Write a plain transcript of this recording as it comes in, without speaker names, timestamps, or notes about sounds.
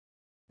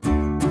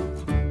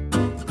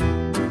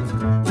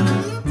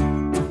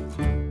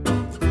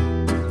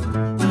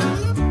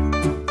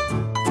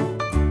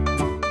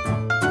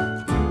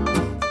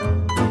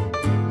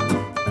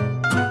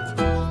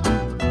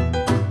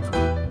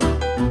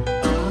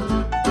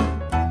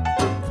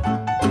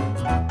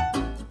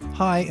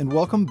Hi, and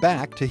welcome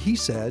back to He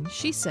Said,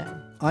 She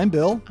Said. I'm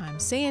Bill, I'm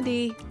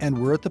Sandy.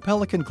 and we're at the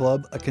Pelican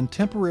Club, a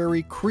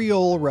contemporary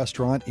Creole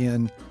restaurant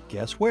in,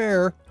 guess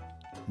where?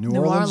 New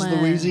Orleans,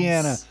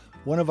 Louisiana.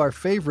 One of our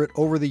favorite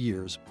over the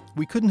years.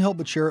 We couldn't help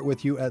but share it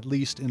with you, at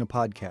least in a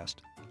podcast.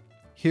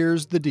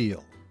 Here's the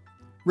deal.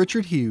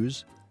 Richard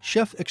Hughes,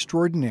 chef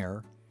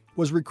extraordinaire,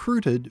 was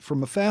recruited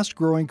from a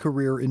fast-growing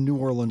career in New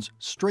Orleans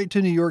straight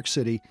to New York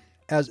City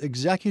as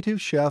executive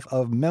chef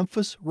of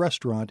Memphis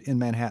Restaurant in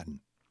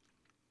Manhattan.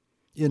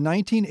 In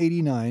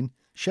 1989,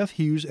 Chef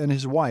Hughes and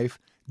his wife,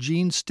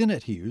 Jean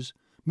Stinnett Hughes,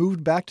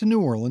 moved back to New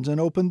Orleans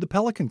and opened the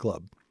Pelican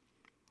Club.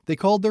 They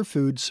called their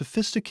food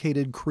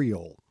Sophisticated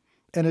Creole,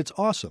 and it's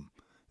awesome.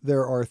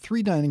 There are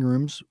 3 dining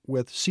rooms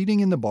with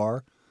seating in the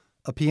bar,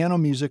 a piano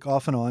music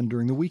off and on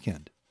during the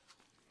weekend.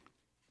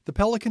 The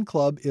Pelican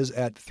Club is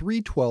at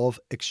 312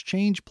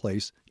 Exchange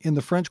Place in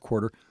the French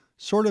Quarter,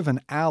 sort of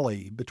an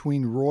alley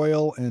between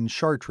Royal and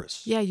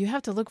Chartres. Yeah, you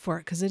have to look for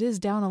it because it is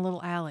down a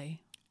little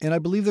alley. And I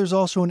believe there's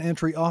also an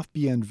entry off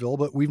Bienville,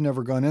 but we've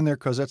never gone in there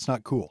because that's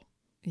not cool.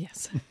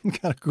 Yes. Kind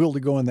of cool to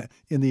go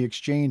in the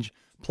Exchange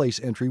Place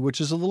entry, which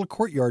is a little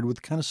courtyard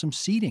with kind of some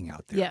seating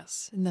out there.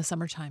 Yes, in the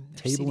summertime.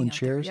 Table and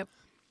chairs. Yep.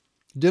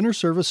 Dinner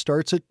service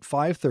starts at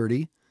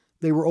 5:30.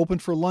 They were open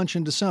for lunch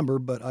in December,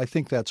 but I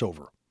think that's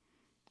over.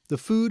 The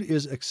food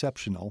is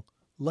exceptional.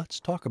 Let's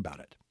talk about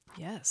it.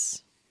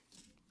 Yes.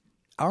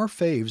 Our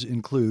faves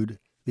include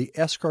the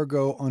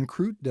escargot en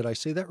croûte. Did I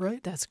say that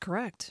right? That's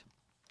correct.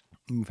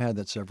 We've had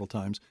that several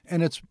times,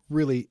 and it's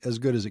really as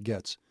good as it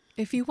gets.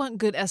 If you want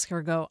good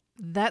escargot,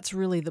 that's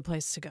really the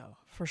place to go,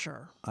 for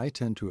sure. I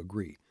tend to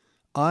agree.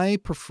 I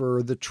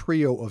prefer the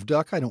trio of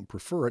duck. I don't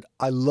prefer it.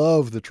 I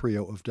love the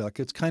trio of duck.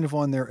 It's kind of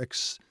on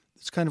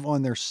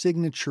their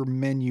signature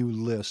menu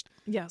list.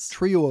 Yes.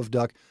 Trio of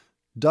duck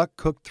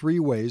cooked 3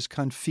 ways,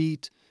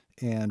 confit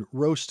and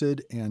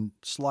roasted and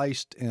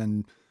sliced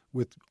and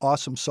with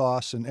awesome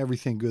sauce and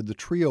everything good. The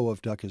trio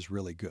of duck is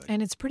really good.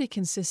 And it's pretty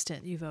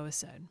consistent, you've always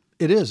said.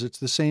 It is. It's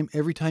the same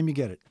every time you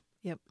get it.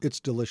 Yep. It's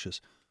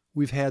delicious.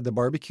 We've had the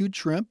barbecued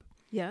shrimp.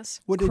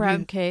 Yes. What did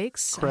crab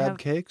cakes. Crab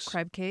cakes.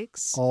 Crab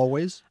cakes.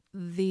 Always.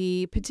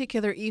 The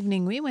particular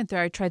evening we went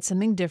there, I tried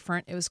something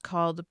different. It was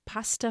called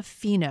pasta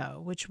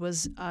fino, which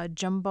was a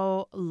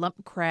jumbo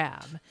lump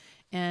crab.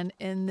 And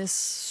in this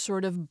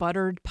sort of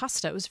buttered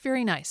pasta. It was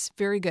very nice,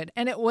 very good.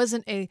 And it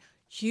wasn't a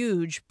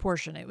huge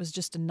portion. It was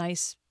just a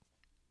nice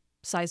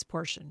size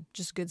portion,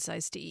 just good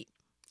size to eat.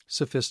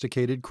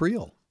 Sophisticated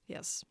Creole.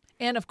 Yes.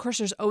 And of course,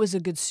 there's always a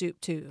good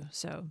soup too.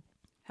 So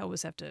I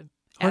always have to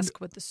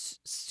ask what the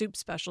soup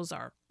specials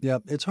are. Yeah,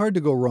 it's hard to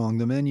go wrong.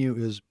 The menu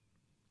is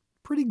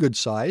pretty good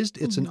sized.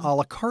 It's an a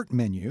la carte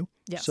menu.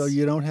 Yes. So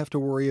you don't have to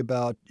worry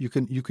about, you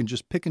can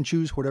just pick and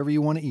choose whatever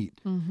you want to eat.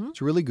 Mm-hmm.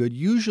 It's really good.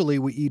 Usually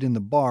we eat in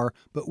the bar,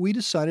 but we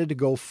decided to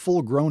go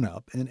full grown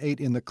up and ate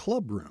in the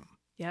club room.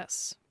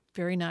 Yes.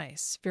 Very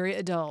nice. Very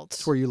adult.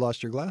 That's where you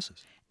lost your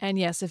glasses. And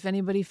yes, if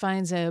anybody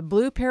finds a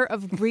blue pair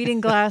of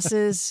reading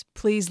glasses,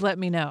 please let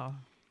me know.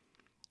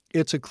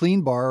 It's a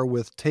clean bar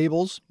with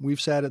tables. We've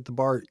sat at the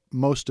bar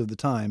most of the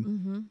time.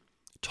 Mm-hmm.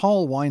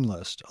 Tall wine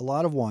list, a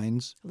lot of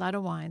wines. A lot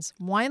of wines.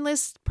 Wine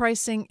list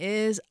pricing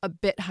is a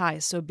bit high,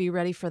 so be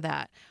ready for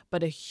that.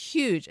 But a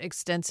huge,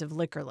 extensive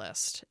liquor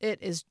list.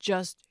 It is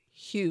just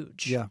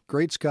huge. Yeah,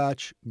 great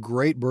scotch,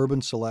 great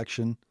bourbon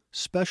selection,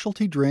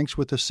 specialty drinks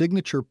with the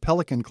signature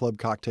Pelican Club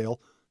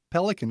cocktail,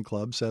 Pelican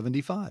Club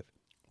 75.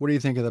 What do you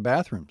think of the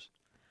bathrooms?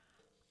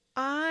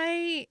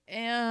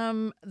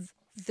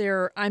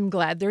 I'm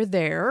glad they're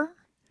there.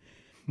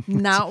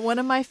 Not one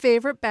of my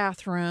favorite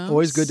bathrooms.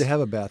 Always good to have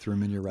a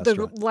bathroom in your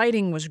restaurant. The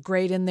lighting was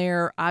great in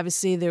there.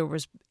 Obviously, there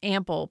was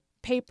ample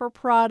paper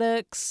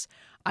products.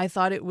 I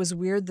thought it was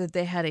weird that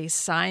they had a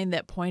sign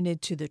that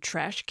pointed to the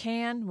trash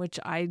can, which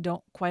I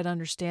don't quite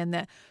understand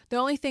that. The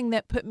only thing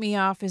that put me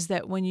off is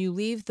that when you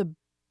leave the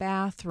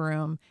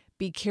bathroom,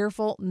 be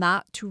careful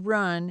not to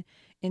run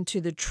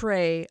into the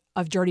tray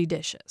of dirty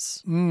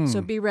dishes.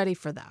 So be ready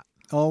for that.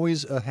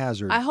 Always a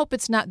hazard. I hope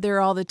it's not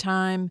there all the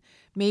time.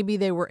 Maybe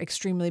they were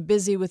extremely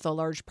busy with a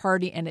large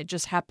party and it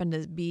just happened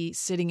to be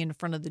sitting in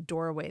front of the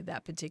doorway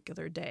that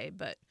particular day.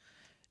 But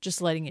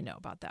just letting you know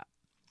about that.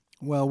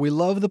 Well, we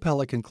love the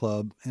Pelican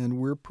Club, and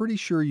we're pretty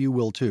sure you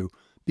will too.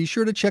 Be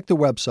sure to check the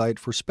website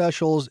for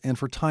specials and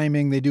for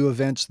timing. They do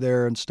events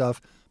there and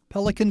stuff.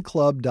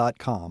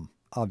 PelicanClub.com,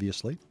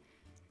 obviously.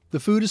 The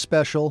food is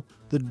special,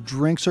 the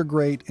drinks are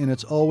great, and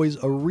it's always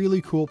a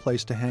really cool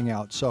place to hang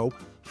out. So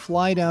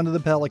fly down to the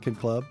Pelican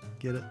Club,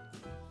 get it?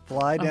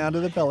 Fly down to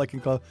the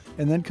Pelican Club,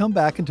 and then come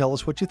back and tell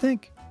us what you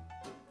think.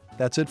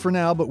 That's it for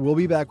now, but we'll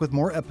be back with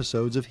more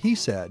episodes of He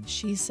Said.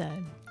 She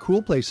Said.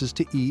 Cool places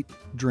to eat,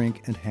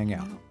 drink, and hang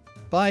out.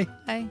 Bye.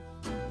 Bye.